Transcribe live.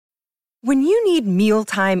When you need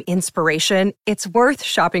mealtime inspiration, it's worth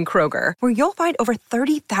shopping Kroger, where you'll find over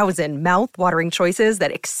 30,000 mouth-watering choices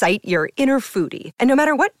that excite your inner foodie. And no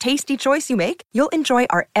matter what tasty choice you make, you'll enjoy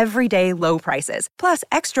our everyday low prices, plus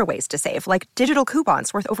extra ways to save, like digital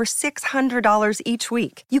coupons worth over $600 each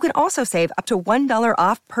week. You can also save up to $1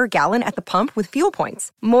 off per gallon at the pump with fuel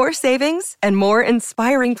points. More savings and more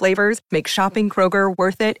inspiring flavors make shopping Kroger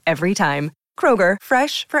worth it every time. Kroger,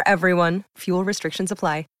 fresh for everyone. Fuel restrictions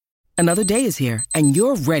apply. Another day is here, and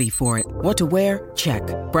you're ready for it. What to wear? Check.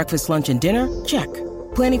 Breakfast, lunch, and dinner? Check.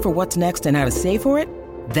 Planning for what's next and how to save for it?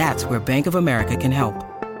 That's where Bank of America can help.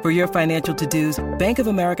 For your financial to-dos, Bank of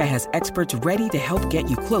America has experts ready to help get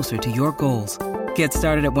you closer to your goals. Get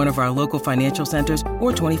started at one of our local financial centers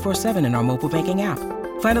or 24/7 in our mobile banking app.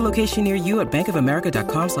 Find a location near you at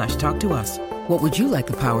bankofamerica.com/talktous. What would you like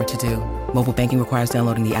the power to do? Mobile banking requires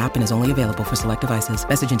downloading the app and is only available for select devices.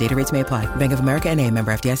 Message and data rates may apply. Bank of America N.A.,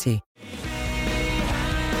 member FDIC.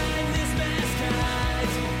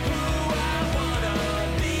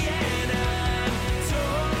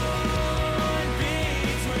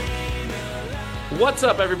 What's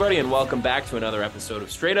up, everybody, and welcome back to another episode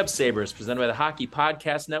of Straight Up Sabres, presented by the Hockey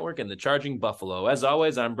Podcast Network and the Charging Buffalo. As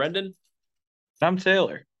always, I'm Brendan. I'm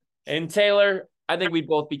Taylor. And Taylor, I think we'd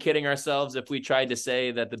both be kidding ourselves if we tried to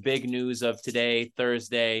say that the big news of today,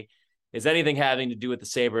 Thursday, is anything having to do with the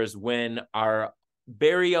Sabres when our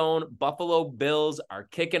very own Buffalo Bills are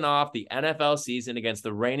kicking off the NFL season against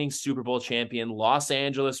the reigning Super Bowl champion Los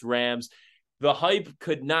Angeles Rams. The hype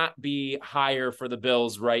could not be higher for the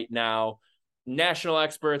Bills right now. National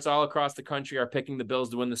experts all across the country are picking the Bills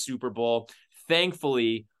to win the Super Bowl.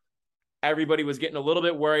 Thankfully, everybody was getting a little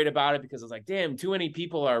bit worried about it because it was like, damn, too many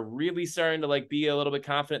people are really starting to be a little bit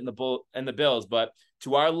confident in the Bills. But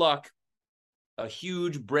to our luck, a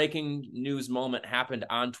huge breaking news moment happened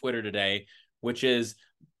on Twitter today, which is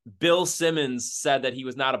Bill Simmons said that he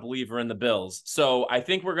was not a believer in the Bills. So I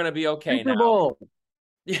think we're going to be okay Super now. Bowl.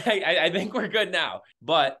 Yeah, I think we're good now.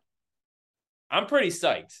 But I'm pretty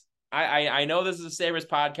psyched. I know this is a Sabres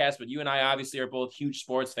podcast, but you and I obviously are both huge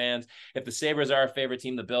sports fans. If the Sabres are our favorite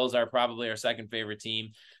team, the Bills are probably our second favorite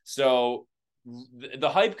team. So the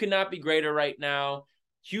hype could not be greater right now.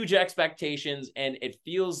 Huge expectations, and it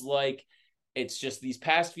feels like it's just these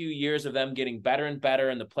past few years of them getting better and better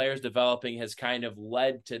and the players developing has kind of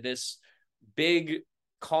led to this big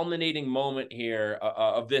culminating moment here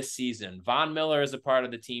of this season. Von Miller is a part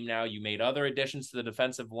of the team now. You made other additions to the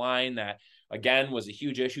defensive line that, again, was a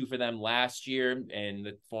huge issue for them last year in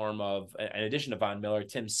the form of, in addition to Von Miller,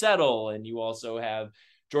 Tim Settle, and you also have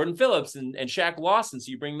Jordan Phillips and Shaq Lawson.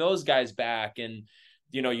 So you bring those guys back, and,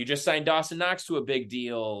 you just signed Dawson Knox to a big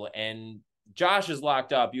deal, and Josh is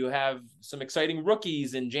locked up. You have some exciting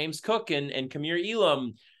rookies and James Cook and Kamir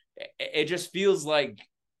Elam. It just feels like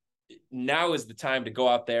now is the time to go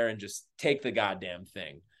out there and just take the goddamn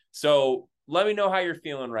thing. So let me know how you're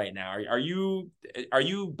feeling right now. Are you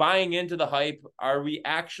buying into the hype? Are we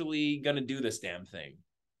actually going to do this damn thing?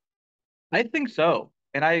 I think so.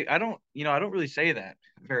 And I don't really say that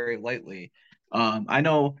very lightly. I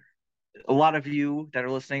know a lot of you that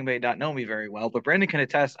are listening may not know me very well, but Brandon can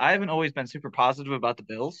attest, I haven't always been super positive about the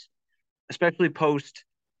Bills, especially post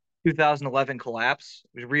 2011 collapse.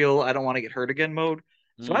 It was real, I don't want to get hurt again mode.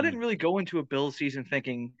 So I didn't really go into a Bills season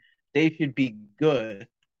thinking they should be good,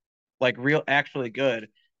 like actually good,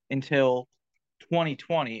 until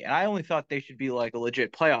 2020. And I only thought they should be like a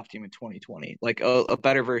legit playoff team in 2020, like a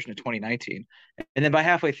better version of 2019. And then by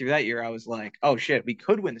halfway through that year, I was like, oh shit, we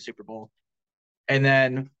could win the Super Bowl. And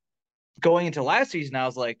then going into last season, I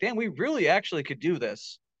was like, damn, we really actually could do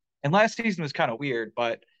this. And last season was kind of weird,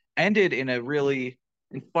 but ended in a really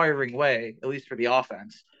inspiring way, at least for the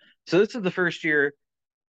offense. So this is the first year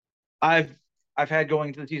I've had going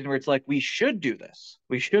into the season where it's like, we should do this.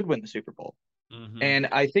 We should win the Super Bowl. Mm-hmm. And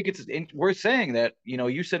I think it's worth saying that,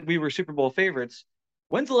 you said we were Super Bowl favorites.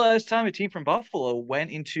 When's the last time a team from Buffalo went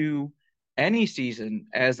into any season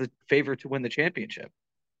as the favorite to win the championship?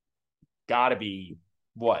 Gotta be,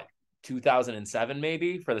 2007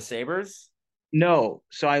 maybe for the Sabres? No.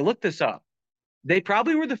 So I looked this up. They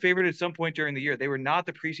probably were the favorite at some point during the year. They were not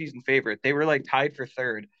the preseason favorite. They were tied for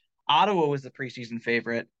third. Ottawa was the preseason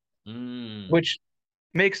favorite. Which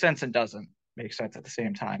makes sense and doesn't make sense at the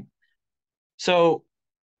same time. So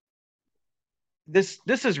this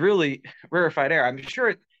is really rarefied air. I'm sure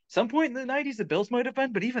at some point in the 90s the Bills might have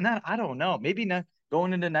been, but even that, I don't know. Maybe not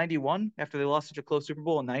going into 91 after they lost such a close Super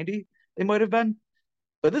Bowl in 90, they might have been.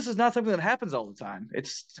 But this is not something that happens all the time.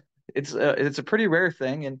 It's a pretty rare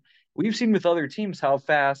thing, and we've seen with other teams how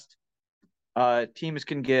fast teams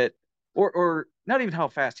can get, or not even how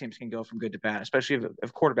fast teams can go from good to bad, especially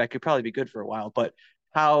if quarterback could probably be good for a while, but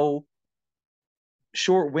how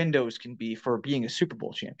short windows can be for being a Super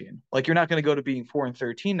Bowl champion. Like you're not going to go to being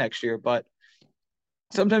 4-13 next year, but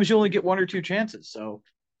sometimes you only get one or two chances. So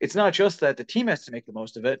it's not just that the team has to make the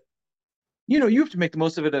most of it. You have to make the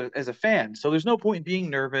most of it as a fan. So there's no point in being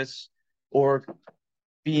nervous or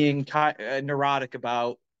being neurotic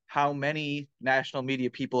about how many national media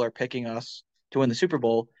people are picking us to win the Super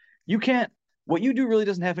Bowl. You can't. What you do really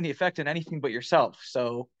doesn't have any effect on anything but yourself.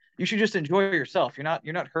 So you should just enjoy yourself. You're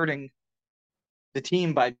not hurting the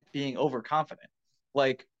team by being overconfident.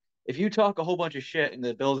 Like if you talk a whole bunch of shit and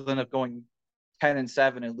the Bills end up going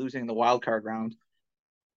 10-7 and losing the wild card round,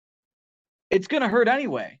 it's gonna hurt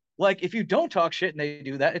anyway. Like if you don't talk shit and they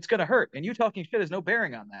do that, it's gonna hurt. And you talking shit has no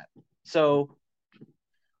bearing on that. So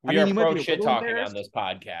we are you might pro be a shit little talking embarrassed on this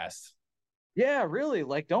podcast. Yeah, really.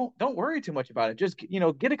 Like, don't worry too much about it. Just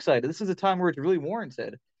get excited. This is a time where it's really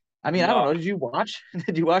warranted. I mean, I don't No, know. Did you watch?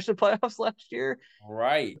 Did you watch the playoffs last year?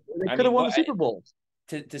 right. They I could have mean, won the Super Bowl.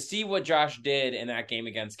 to see what Josh did in that game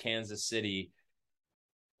against Kansas City,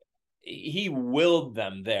 he willed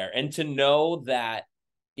them there, and to know that.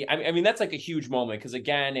 I mean, that's like a huge moment because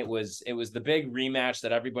again, it was the big rematch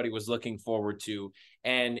that everybody was looking forward to,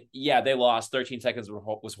 and yeah, they lost. 13 seconds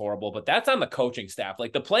was horrible, but that's on the coaching staff.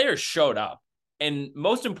 Like the players showed up, and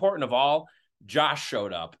most important of all, Josh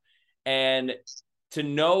showed up, and to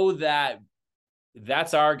know that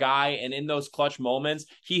that's our guy, and in those clutch moments,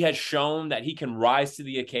 he has shown that he can rise to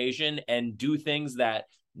the occasion and do things that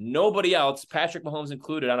nobody else, Patrick Mahomes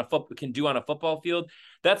included, can do on a football field.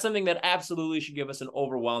 That's something that absolutely should give us an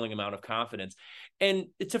overwhelming amount of confidence. And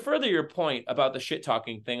to further your point about the shit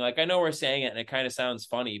talking thing, like I know we're saying it and it kind of sounds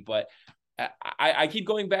funny, but I keep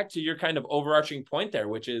going back to your kind of overarching point there,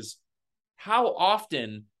 which is how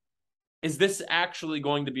often is this actually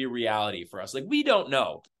going to be a reality for us? Like we don't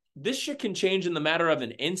know. This shit can change in the matter of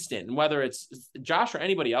an instant, and whether it's Josh or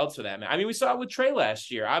anybody else for that, man. I mean, we saw it with Trey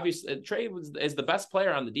last year. Obviously, Trey is the best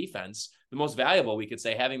player on the defense, the most valuable, we could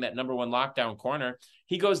say, having that number one lockdown corner.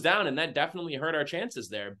 He goes down, and that definitely hurt our chances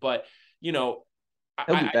there. But, he'll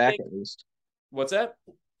be back at least. What's that?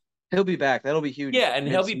 He'll be back. That'll be huge. Yeah, and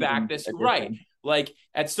he'll be back right. Like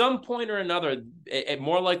at some point or another,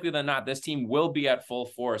 more likely than not, this team will be at full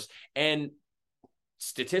force. And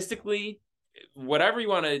statistically, whatever you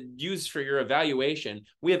want to use for your evaluation,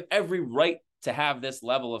 we have every right to have this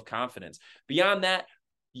level of confidence. Beyond that,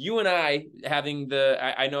 you and I having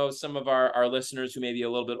I know some of our listeners who may be a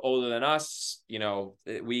little bit older than us,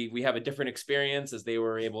 we have a different experience as they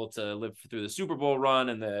were able to live through the Super Bowl run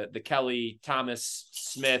and the Kelly, Thomas,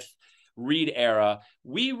 Smith, Reed era.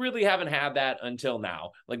 We really haven't had that until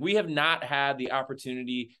now. Like we have not had the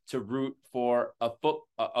opportunity to root for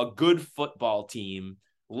a good football team,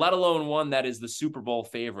 let alone one that is the Super Bowl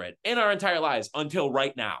favorite in our entire lives until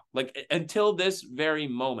right now, like until this very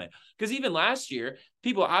moment. Because even last year,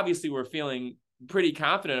 people obviously were feeling pretty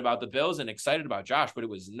confident about the Bills and excited about Josh, but it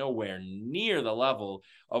was nowhere near the level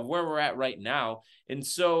of where we're at right now. And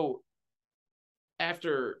so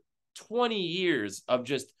after 20 years of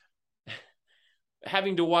just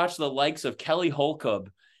having to watch the likes of Kelly Holcomb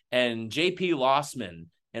and JP Lossman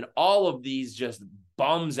and all of these just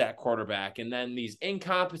bums at quarterback, and then these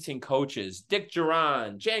incompetent coaches, Dick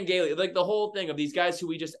Duran, Jan Gailey, like the whole thing of these guys who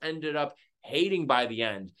we just ended up hating by the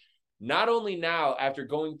end. Not only now, after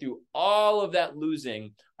going through all of that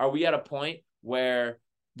losing, are we at a point where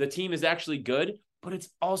the team is actually good, but it's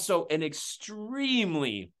also an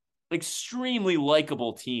extremely, extremely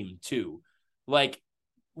likable team too. Like,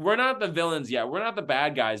 we're not the villains yet. We're not the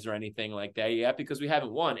bad guys or anything like that yet because we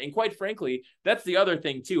haven't won. And quite frankly, that's the other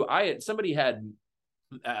thing too. Somebody had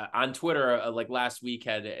on Twitter like last week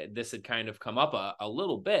had kind of come up a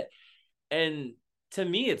little bit, and to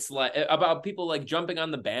me it's like about people like jumping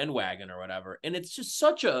on the bandwagon or whatever, and it's just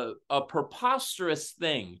such a preposterous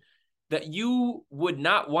thing that you would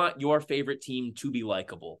not want your favorite team to be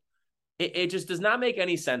likable. It just does not make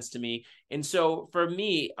any sense to me. And so for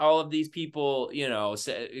me, all of these people,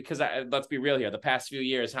 because let's be real here, the past few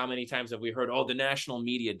years, how many times have we heard, the national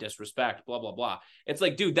media disrespect, blah, blah, blah. It's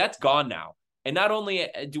like, dude, that's gone now. And not only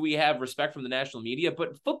do we have respect from the national media,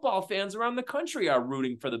 but football fans around the country are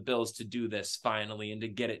rooting for the Bills to do this finally and to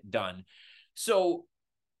get it done. So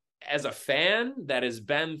as a fan that has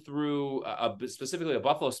been through, specifically a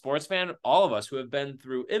Buffalo sports fan, all of us who have been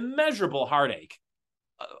through immeasurable heartache,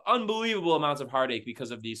 unbelievable amounts of heartache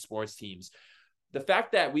because of these sports teams, the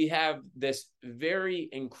fact that we have this very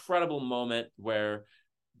incredible moment where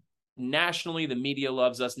nationally the media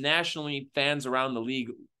loves us, nationally fans around the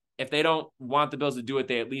league if they don't want the Bills to do it,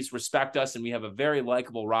 they at least respect us, and we have a very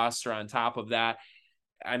likable roster on top of that.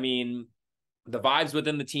 I mean, the vibes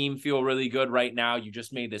within the team feel really good right now. You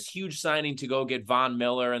just made this huge signing to go get Von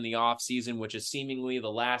Miller in the offseason, which is seemingly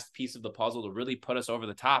the last piece of the puzzle to really put us over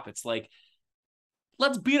the top. It's like,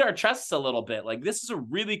 let's beat our chests a little bit. Like, this is a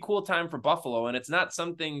really cool time for Buffalo, and it's not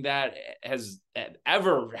something that has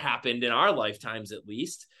ever happened in our lifetimes, at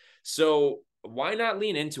least. So why not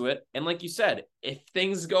lean into it? And like you said, if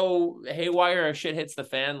things go haywire or shit hits the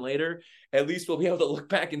fan later, at least we'll be able to look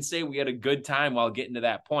back and say we had a good time while getting to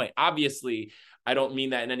that point. Obviously, I don't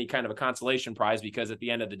mean that in any kind of a consolation prize, because at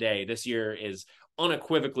the end of the day, this year is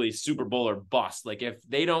unequivocally Super Bowl or bust. Like, if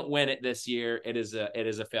they don't win it this year, it is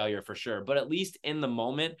a failure for sure. But at least in the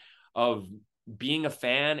moment of being a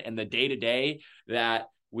fan and the day-to-day that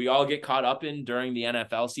we all get caught up in during the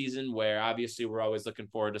NFL season, where obviously we're always looking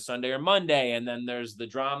forward to Sunday or Monday. And then there's the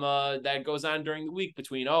drama that goes on during the week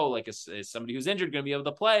between, is somebody who's injured going to be able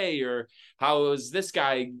to play? Or how is this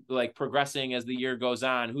guy like progressing as the year goes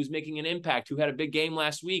on? Who's making an impact? Who had a big game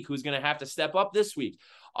last week? Who's going to have to step up this week?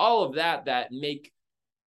 All of that make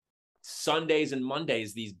Sundays and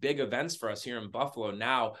Mondays, these big events for us here in Buffalo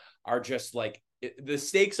now, are just like, the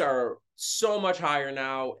stakes are so much higher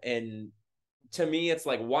now. And to me, it's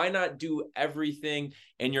like, why not do everything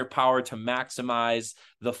in your power to maximize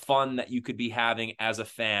the fun that you could be having as a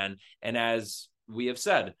fan? And as we have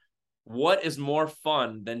said, what is more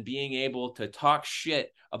fun than being able to talk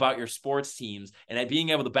shit about your sports teams and being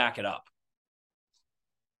able to back it up?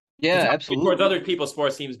 Yeah, absolutely. Towards other people's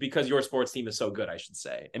sports teams, because your sports team is so good, I should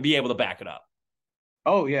say, and be able to back it up.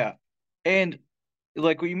 Oh, yeah. And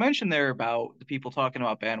like what you mentioned there about the people talking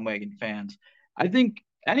about bandwagon fans, I think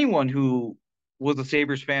anyone who was a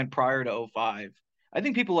Sabres fan prior to 05, I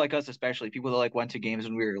think people like us, especially people that like went to games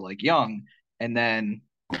when we were like young, and then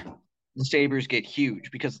the Sabres get huge,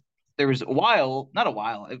 because there was not a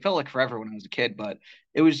while, it felt like forever when I was a kid, but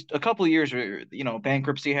it was a couple of years where,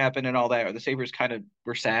 bankruptcy happened and all that, or the Sabres kind of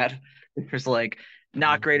were sad. It was like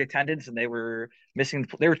not great attendance, and they were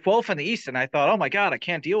 12th in the East, and I thought, oh my God, I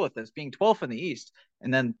can't deal with this being 12th in the East.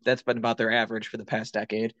 And then that's been about their average for the past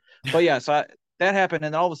decade. But yeah, so that happened,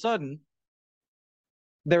 and all of a sudden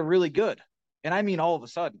they're really good. And I mean all of a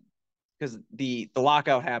sudden, because the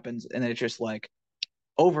lockout happens, and it's just like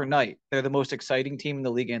overnight they're the most exciting team in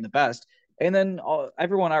the league and the best. And then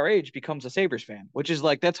everyone our age becomes a Sabres fan, which is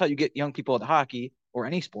like, that's how you get young people into hockey or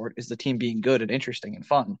any sport, is the team being good and interesting and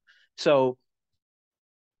fun. So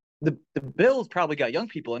the Bills probably got young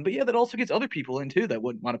people in, but yeah, that also gets other people in too that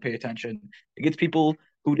wouldn't want to pay attention. It gets people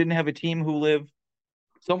who didn't have a team, who live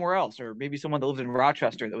somewhere else, or maybe someone that lives in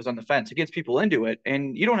Rochester that was on the fence. It gets people into it,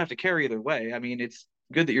 and you don't have to care either way. I mean, it's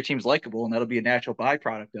good that your team's likable, and that'll be a natural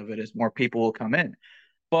byproduct of it as more people will come in.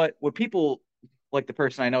 But what people, like the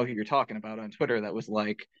person I know who you're talking about on Twitter, that was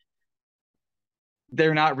like,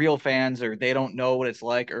 they're not real fans, or they don't know what it's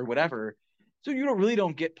like, or whatever. So you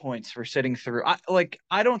don't get points for sitting through.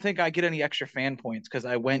 I don't think I get any extra fan points because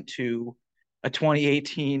I went to a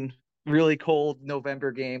 2018 really cold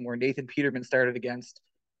November game where Nathan Peterman started against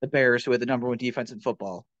the Bears, who had the number one defense in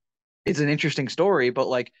football. It's an interesting story, but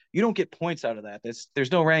like, you don't get points out of that.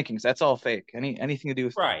 There's no rankings. That's all fake. Anything to do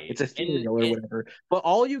with, right, it's a theory or whatever. But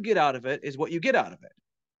all you get out of it is what you get out of it.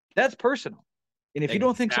 That's personal. And if you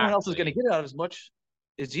don't think someone else is going to get out as much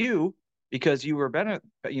as you, because you were been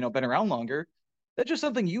around longer, that's just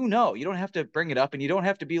something you don't have to bring it up, and you don't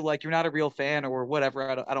have to be like, you're not a real fan or whatever.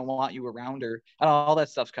 I don't want you around, or all that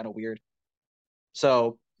stuff's kind of weird.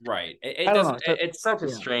 So right, I don't know. It's such a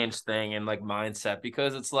strange thing and like mindset,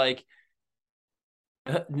 because it's like,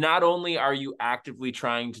 not only are you actively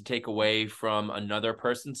trying to take away from another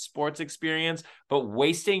person's sports experience, but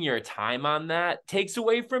wasting your time on that takes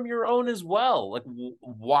away from your own as well. Like,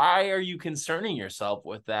 why are you concerning yourself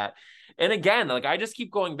with that? And again, like, I just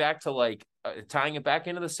keep going back to like tying it back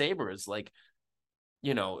into the Sabres. Like,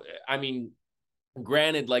 I mean,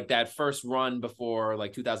 granted, like that first run before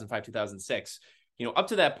like 2005, 2006, up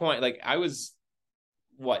to that point, like I was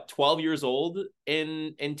 12 years old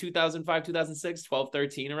in 2005, 2006, 12,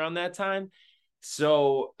 13, around that time.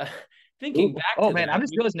 So thinking back to man, that, I'm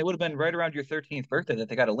just realizing it would have been right around your 13th birthday that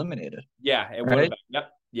they got eliminated. Yeah, it would have been.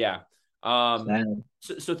 Yep. Yeah.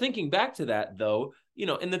 So thinking back to that though,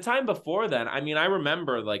 in the time before then, I mean, I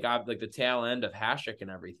remember like the tail end of Hasek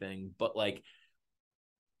and everything, but like,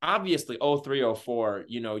 obviously 03, 04,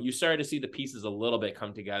 you started to see the pieces a little bit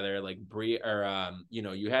come together, like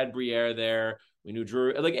you had Briere there. We knew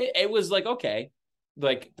Drew, like it was like, okay,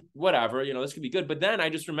 like whatever, this could be good. But then I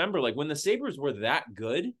just remember, like, when the Sabres were that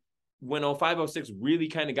good, when 0506 really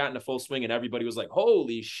kind of got into full swing and everybody was like,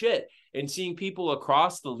 holy shit. And seeing people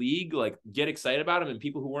across the league like get excited about them and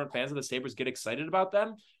people who weren't fans of the Sabres get excited about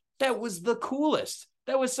them, that was the coolest.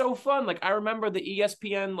 That was so fun. Like I remember the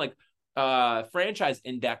ESPN like franchise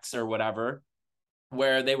index or whatever,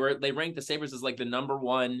 where they ranked the Sabres as like the number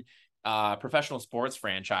one professional sports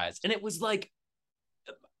franchise. And it was like,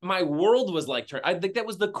 my world was like, I think that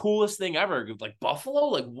was the coolest thing ever. Like Buffalo,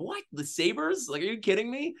 like what? The Sabres? Like, are you kidding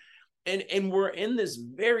me? And we're in this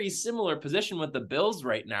very similar position with the Bills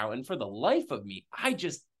right now. And for the life of me, I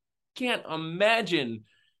just can't imagine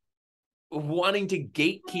wanting to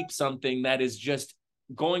gatekeep something that is just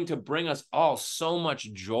going to bring us all so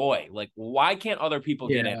much joy. Like, why can't other people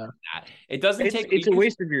get into that? It doesn't take. It's a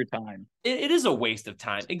waste of your time. It is a waste of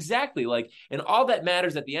time. Exactly. Like, and all that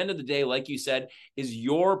matters at the end of the day, like you said, is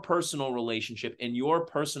your personal relationship and your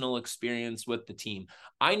personal experience with the team.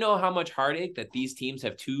 I know how much heartache that these teams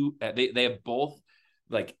have they have both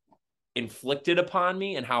like inflicted upon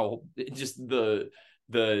me, and how just the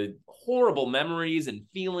horrible memories and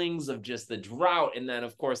feelings of just the drought. And then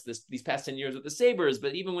of course these past 10 years with the Sabres,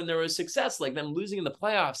 but even when there was success, like them losing in the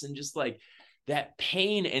playoffs and just like that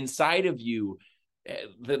pain inside of you,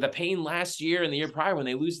 the pain last year and the year prior when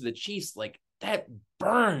they lose to the Chiefs, like that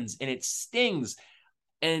burns and it stings.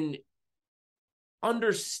 And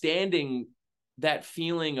understanding that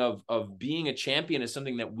feeling of being a champion is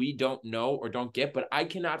something that we don't know or don't get, but I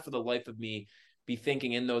cannot for the life of me be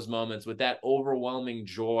thinking in those moments with that overwhelming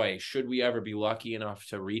joy, should we ever be lucky enough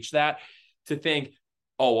to reach that, to think,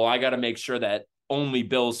 oh, well, I got to make sure that only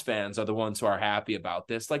Bills fans are the ones who are happy about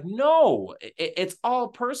this. Like, no, it's all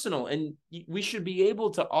personal. And we should be able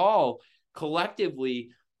to all collectively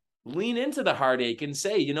lean into the heartache and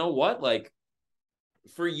say, you know what, like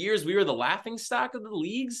for years we were the laughing stock of the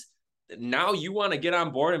leagues. Now you want to get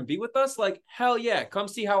on board and be with us? Like, hell yeah, come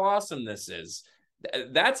see how awesome this is.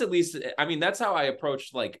 That's at least, I mean, that's how I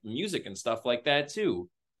approach like music and stuff like that too.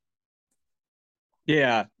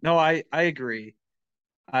 Yeah, no, I agree.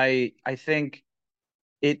 I think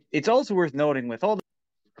it's also worth noting with all the,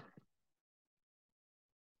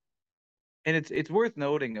 and it's worth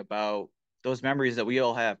noting about those memories that we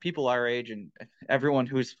all have. People our age and everyone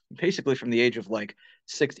who's basically from the age of like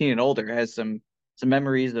 16 and older has some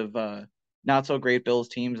memories of not so great Bills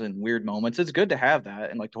teams and weird moments. It's good to have that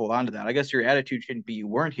and like to hold on to that. I guess your attitude shouldn't be you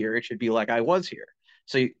weren't here. It should be like I was here.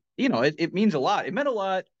 So you know, it means a lot. It meant a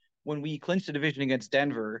lot when we clinched the division against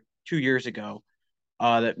Denver 2 years ago.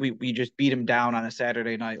 That we just beat them down on a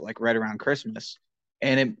Saturday night, like right around Christmas,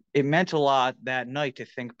 and it meant a lot that night to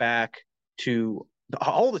think back to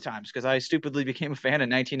all the times because I stupidly became a fan in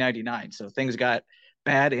 1999. So things got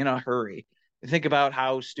bad in a hurry. Think about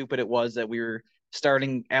how stupid it was that we were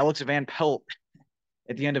starting Alex Van Pelt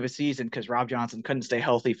at the end of a season because Rob Johnson couldn't stay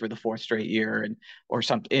healthy for the fourth straight year, and or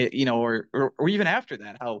something, you know, or even after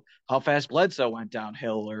that, how fast Bledsoe went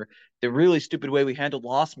downhill, or the really stupid way we handled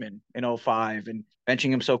Lossman in 05 and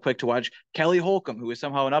benching him so quick to watch Kelly Holcomb, who was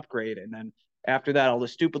somehow an upgrade, and then after that, all the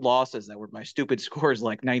stupid losses that were by stupid scores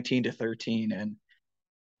like 19-13, and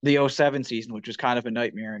the 07 season, which was kind of a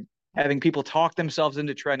nightmare, and having people talk themselves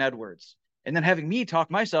into Trent Edwards, and then having me talk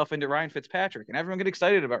myself into Ryan Fitzpatrick, and everyone get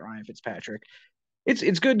excited about Ryan Fitzpatrick.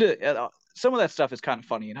 It's good to some of that stuff is kind of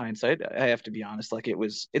funny in hindsight. I have to be honest. Like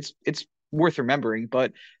it's worth remembering,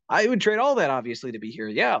 but I would trade all that obviously to be here.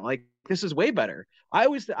 Yeah, like this is way better.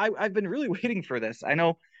 I've been really waiting for this. I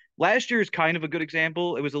know last year is kind of a good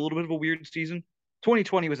example. It was a little bit of a weird season.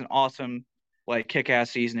 2020 was an awesome, like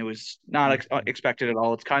kick-ass season. It was not expected at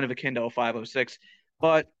all. It's kind of akin to 0506,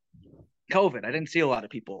 but COVID, I didn't see a lot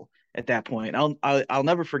of people at that point. I'll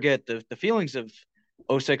never forget the feelings of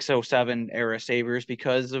 06, 07 era Sabres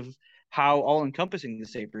because of how all encompassing the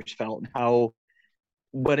Sabres felt and how,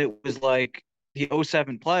 but it was like the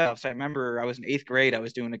 07 playoffs. I remember I was in 8th grade. I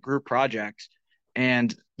was doing a group project,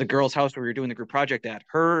 and the girl's house where we were doing the group project at,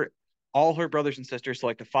 all her brothers and sisters, so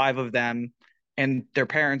like the 5 of them and their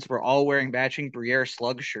parents were all wearing matching Briere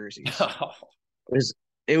Slugs jerseys.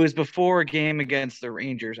 It was before a game against the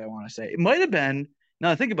Rangers, I want to say. It might have been, now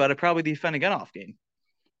I think about it, probably the Fennegonoff game,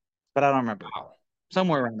 but I don't remember. Wow.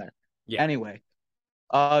 Somewhere around there. Yeah. Anyway,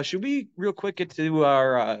 should we real quick get to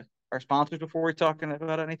our sponsors before we're talking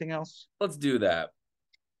about anything else? Let's do that.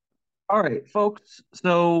 All right, folks.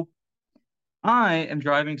 So I am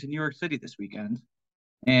driving to New York City this weekend,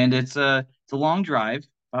 and it's a long drive,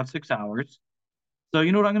 about 6 hours. So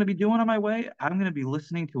you know what I'm going to be doing on my way? I'm going to be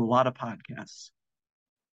listening to a lot of podcasts.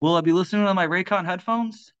 Will I be listening on my Raycon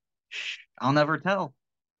headphones? Shh, I'll never tell.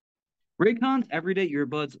 Raycon's everyday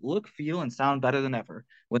earbuds look, feel, and sound better than ever.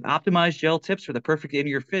 With optimized gel tips for the perfect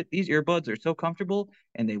in-ear fit, these earbuds are so comfortable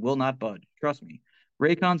and they will not budge. Trust me.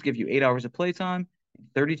 Raycons give you 8 hours of playtime and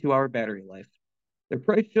 32-hour battery life. They're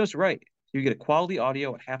priced just right, so you get a quality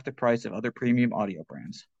audio at half the price of other premium audio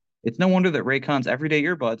brands. It's no wonder that Raycon's everyday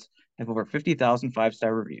earbuds have over 50,000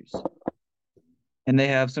 five-star reviews. And they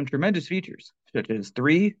have some tremendous features, such as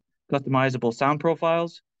 3 customizable sound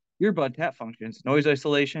profiles, earbud tap functions, noise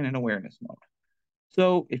isolation, and awareness mode.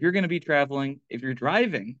 So if you're going to be traveling, if you're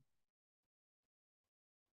driving,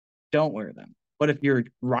 don't wear them. But if you're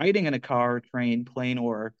riding in a car, train, plane,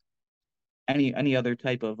 or any other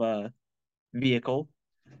type of vehicle,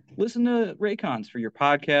 listen to Raycons for your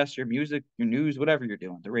podcast, your music, your news, whatever you're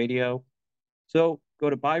doing, the radio. So go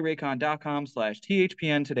to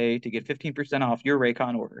buyraycon.com/THPN today to get 15% off your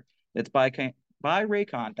Raycon order. That's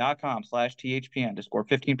buyraycon.com/THPN to score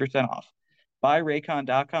 15% off.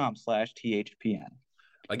 Buyraycon.com/THPN.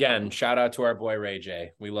 Again, shout out to our boy Ray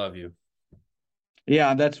J. We love you.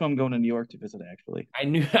 Yeah, that's who I'm going to New York to visit, actually. I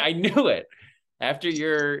knew it. After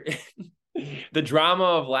your the drama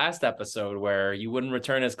of last episode where you wouldn't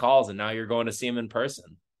return his calls and now you're going to see him in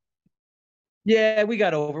person. Yeah,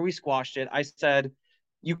 we squashed it. I said,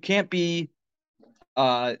 you can't be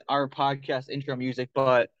our podcast intro music,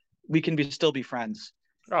 but we can still be friends.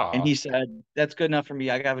 Aww. And he said, that's good enough for me.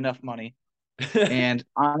 I have enough money. And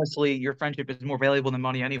honestly, your friendship is more valuable than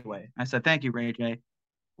money anyway. I said, thank you, Ray J.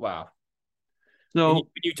 Wow. So when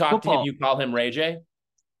you talk to him, you call him Ray J?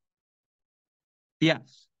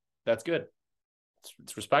 Yes. That's good.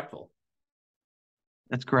 It's respectful.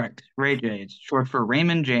 That's correct. Ray J. It's short for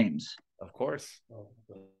Raymond James. Of course.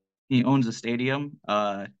 He owns a stadium,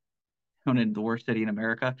 owned in the worst city in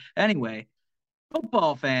America. Anyway,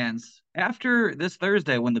 football fans, after this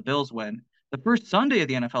Thursday when the Bills win, the first Sunday of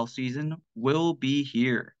the NFL season will be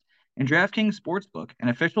here. And DraftKings Sportsbook, an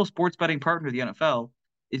official sports betting partner of the NFL,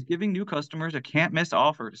 is giving new customers a can't-miss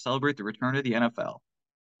offer to celebrate the return of the NFL.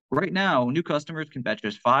 Right now, new customers can bet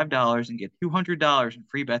just $5 and get $200 in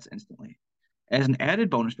free bets instantly. As an added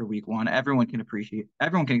bonus for Week 1, everyone can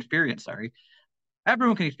experience the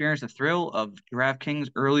thrill of DraftKings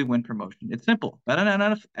early win promotion. It's simple. Bet on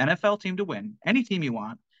an NFL team to win, any team you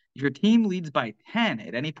want. If your team leads by 10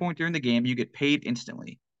 at any point during the game, you get paid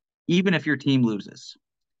instantly, even if your team loses.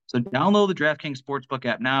 So download the DraftKings Sportsbook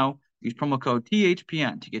app now. Use promo code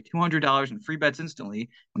THPN to get $200 in free bets instantly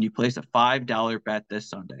when you place a $5 bet this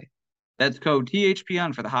Sunday. That's code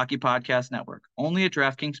THPN for the Hockey Podcast Network, only at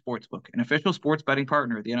DraftKings Sportsbook, an official sports betting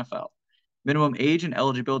partner of the NFL. Minimum age and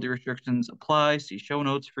eligibility restrictions apply. See show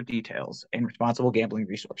notes for details and responsible gambling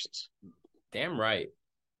resources. Damn right.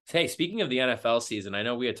 Hey, speaking of the NFL season, I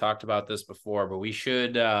know we had talked about this before, but we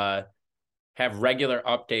should have regular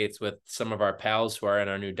updates with some of our pals who are in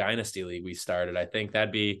our new Dynasty League we started. I think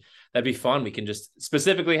that'd be fun. We can just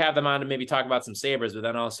specifically have them on to maybe talk about some Sabres, but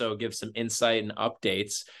then also give some insight and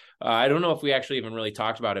updates. I don't know if we actually even really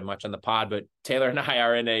talked about it much on the pod, but Taylor and I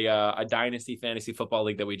are in a Dynasty Fantasy Football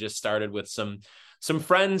League that we just started with some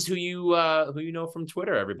friends who you know from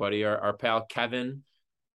Twitter. Everybody, our pal Kevin,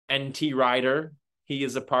 NT Ryder, he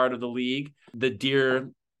is a part of the league. The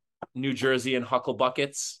Dear New Jersey and Huckle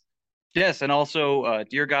Buckets. Yes, and also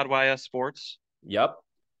Dear God YS Sports. Yep,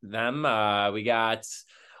 them. We got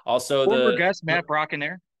also former guest Matt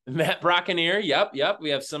Brockenier. Matt Brockenier, yep. We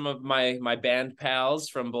have some of my band pals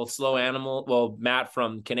from both Slow Animal, well, Matt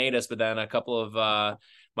from Canadus, but then a couple of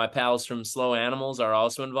my pals from Slow Animals are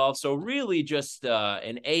also involved. So really just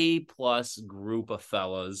an A+ group of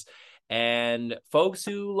fellas and folks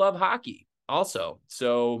who love hockey also.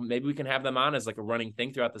 So maybe we can have them on as like a running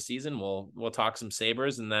thing throughout the season. We'll talk some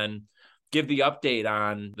Sabres and then give the update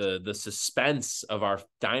on the suspense of our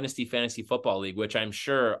Dynasty Fantasy Football League, which I'm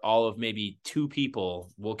sure all of maybe 2 people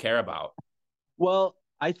will care about. Well,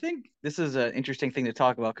 I think this is an interesting thing to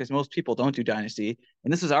talk about because most people don't do Dynasty,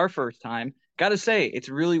 and this is our first time. Got to say, it's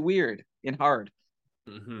really weird and hard.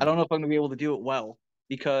 Mm-hmm. I don't know if I'm going to be able to do it well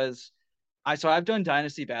because I've done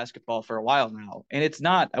Dynasty basketball for a while now, and it's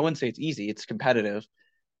not, I wouldn't say it's easy, it's competitive,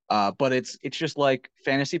 but it's just like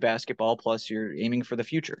fantasy basketball plus you're aiming for the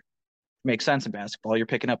future. Makes sense in basketball. You're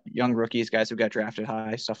picking up young rookies, guys who got drafted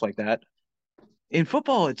high, stuff like that. In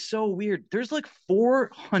football, it's so weird. There's like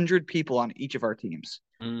 400 people on each of our teams.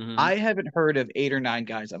 Mm-hmm. I haven't heard of 8 or 9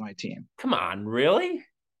 guys on my team. Come on, really?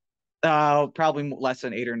 Probably less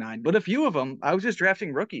than 8 or 9. But a few of them, I was just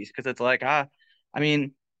drafting rookies because it's like, I'm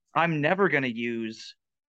never going to use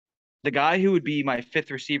the guy who would be my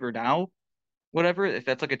 5th receiver now, whatever. If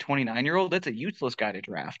that's like a 29-year-old, that's a useless guy to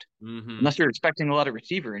draft, unless you're expecting a lot of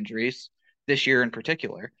receiver injuries this year in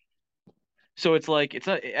particular. So it's like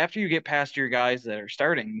after you get past your guys that are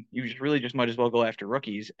starting, you just might as well go after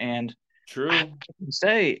rookies. And I True. would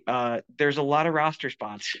say there's a lot of roster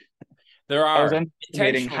spots. There I was are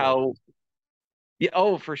underestimating intentionally, how. Yeah,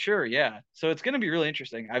 oh, for sure, yeah. So it's going to be really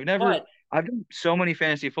interesting. but I've done so many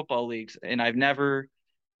fantasy football leagues, and I've never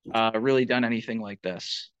really done anything like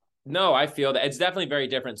this. no, I feel that it's definitely very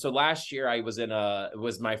different. So last year it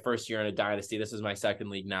was my first year in a dynasty. This is my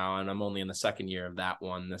second league now, and I'm only in the second year of that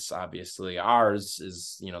one. This obviously ours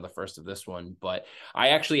is, the first of this one, but I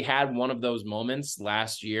actually had one of those moments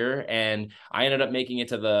last year, and I ended up making it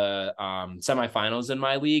to the semifinals in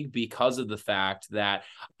my league because of the fact that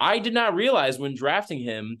I did not realize when drafting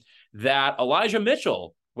him that Elijah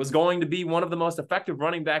Mitchell was going to be one of the most effective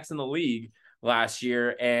running backs in the league last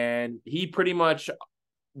year, and he pretty much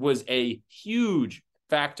was a huge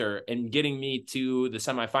factor in getting me to the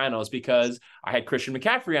semifinals because I had Christian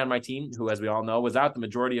McCaffrey on my team, who, as we all know, was out the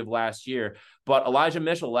majority of last year. But Elijah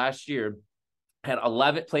Mitchell last year had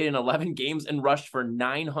played in 11 games and rushed for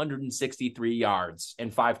 963 yards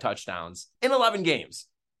and 5 touchdowns in 11 games.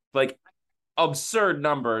 Like, absurd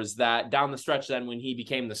numbers that down the stretch then when he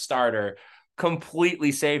became the starter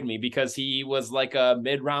completely saved me because he was like a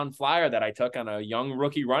mid-round flyer that I took on a young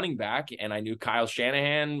rookie running back, and I knew Kyle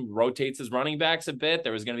Shanahan rotates his running backs a bit.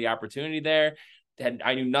 There was going to be opportunity there. And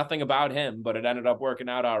I knew nothing about him, but it ended up working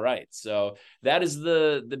out all right. So that is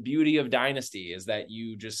the beauty of Dynasty, is that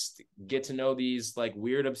you just get to know these like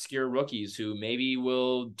weird, obscure rookies who maybe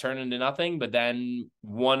will turn into nothing, but then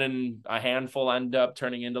one in a handful end up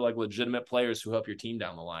turning into like legitimate players who help your team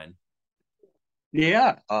down the line.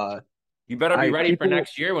 Yeah. You better be I ready for people.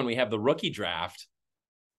 next year when we have the rookie draft.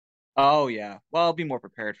 Oh yeah. Well, I'll be more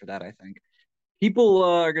prepared for that, I think. People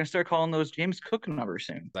are going to start calling those James Cook numbers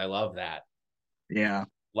soon. I love that. Yeah.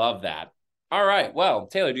 Love that. All right. Well,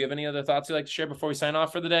 Taylor, do you have any other thoughts you'd like to share before we sign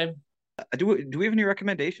off for the day? Do we have any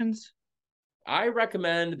recommendations? I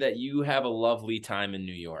recommend that you have a lovely time in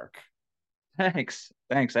New York. Thanks.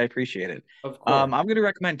 I appreciate it. Of course. I'm going to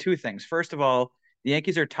recommend two things. First of all, the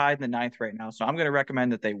Yankees are tied in the ninth right now, so I'm going to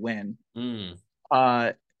recommend that they win. Mm.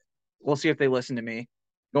 Uh, we'll see if they listen to me.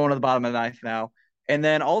 Going to the bottom of the ninth now, and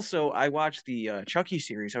then also I watched the Chucky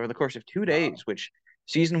series over the course of 2 days, which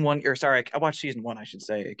season one, or sorry, I watched season one, I should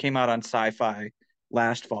say. It came out on Sci-Fi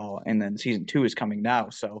last fall, and then season two is coming now.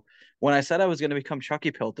 So when I said I was going to become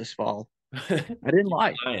Chucky Pilt this fall, I didn't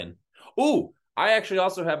lie. Ooh, I have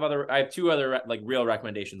two other like real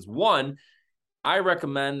recommendations. One, I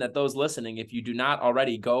recommend that those listening, if you didn't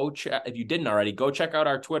already, go check out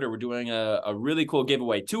our Twitter. We're doing a really cool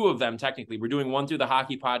giveaway. Two of them, technically. We're doing one through the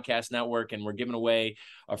Hockey Podcast Network, and we're giving away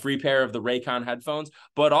a free pair of the Raycon headphones.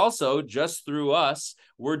 But also, just through us,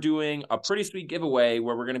 we're doing a pretty sweet giveaway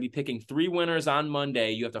where we're going to be picking 3 winners on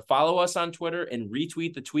Monday. You have to follow us on Twitter and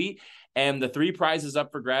retweet the tweet. And the 3 prizes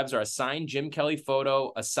up for grabs are a signed Jim Kelly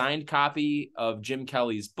photo, a signed copy of Jim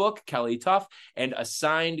Kelly's book, Kelly Tough, and a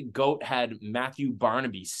signed goat head Matthew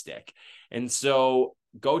Barnaby stick. And so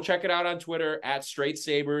go check it out on Twitter at Straight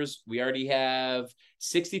Sabres. We already have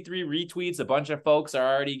 63 retweets. A bunch of folks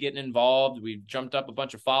are already getting involved. We've jumped up a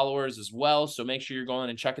bunch of followers as well. So make sure you're going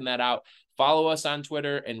and checking that out. Follow us on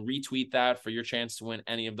Twitter and retweet that for your chance to win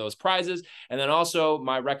any of those prizes. And then also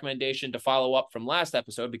my recommendation to follow up from last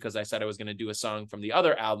episode, because I said I was going to do a song from the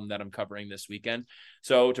other album that I'm covering this weekend.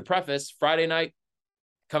 So to preface, Friday night,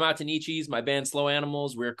 come out to Nietzsche's, my band Slow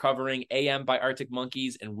Animals. We're covering AM by Arctic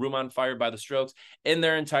Monkeys and Room on Fire by The Strokes in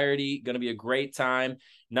their entirety. Going to be a great time.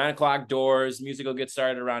 9:00 doors. Music will get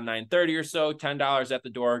started around 9:30 or so. $10 at the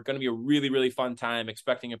door. Going to be a really, really fun time.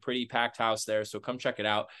 Expecting a pretty packed house there. So come check it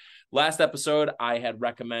out. Last episode, I had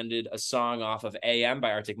recommended a song off of AM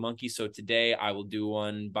by Arctic Monkeys. So today I will do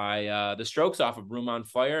one by The Strokes off of Room on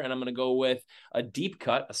Fire. And I'm going to go with a deep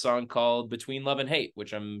cut, a song called Between Love and Hate,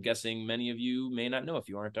 which I'm guessing many of you may not know if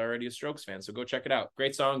you aren't already a Strokes fan. So go check it out.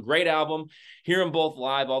 Great song, great album. Hear them both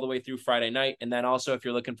live all the way through Friday night. And then also, if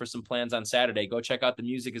you're looking for some plans on Saturday, go check out the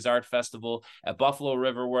Music is Art Festival at Buffalo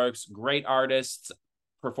River Works. Great artists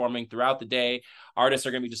performing throughout the day. Artists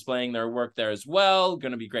are going to be displaying their work there as well.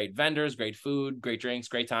 Going to be great vendors, great food, great drinks,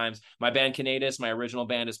 great times. My band Canadis, my original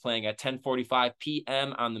band, is playing at 10:45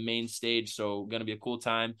 p.m. on the main stage. So going to be a cool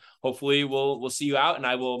time. Hopefully we'll see you out. And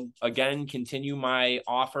I will again continue my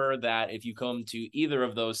offer that if you come to either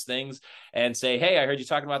of those things and say, hey, I heard you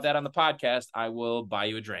talking about that on the podcast, I will buy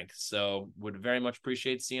you a drink. So would very much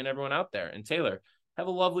appreciate seeing everyone out there. And Taylor, have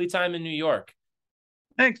a lovely time in New York.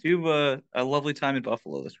 Thanks. You have a lovely time in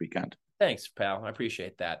Buffalo this weekend. Thanks, pal. I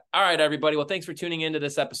appreciate that. All right, everybody. Well, thanks for tuning into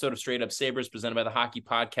this episode of Straight Up Sabres presented by the Hockey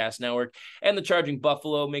Podcast Network and the Charging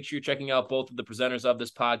Buffalo. Make sure you're checking out both of the presenters of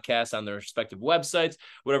this podcast on their respective websites.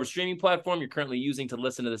 Whatever streaming platform you're currently using to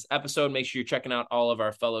listen to this episode, make sure you're checking out all of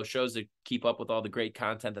our fellow shows to keep up with all the great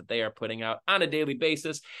content that they are putting out on a daily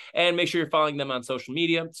basis. And make sure you're following them on social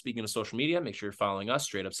media. Speaking of social media, make sure you're following us,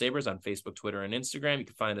 Straight Up Sabres, on Facebook, Twitter, and Instagram. You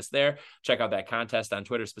can find us there. Check out that contest on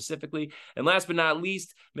Twitter specifically. And last but not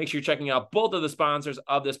least, make sure you're checking out both of the sponsors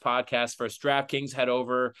of this podcast. First, DraftKings. Head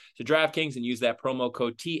over to DraftKings and use that promo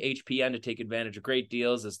code THPN to take advantage of great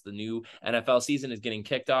deals as the new NFL season is getting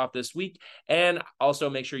kicked off this week. And also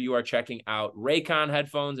make sure you are checking out Raycon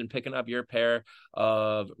headphones and picking up your pair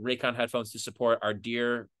of Raycon headphones to support our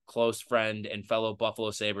dear close friend and fellow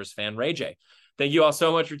Buffalo Sabres fan, Ray J. Thank you all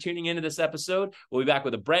so much for tuning into this episode. We'll be back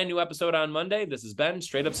with a brand new episode on Monday. This has been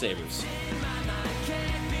Straight Up Sabres.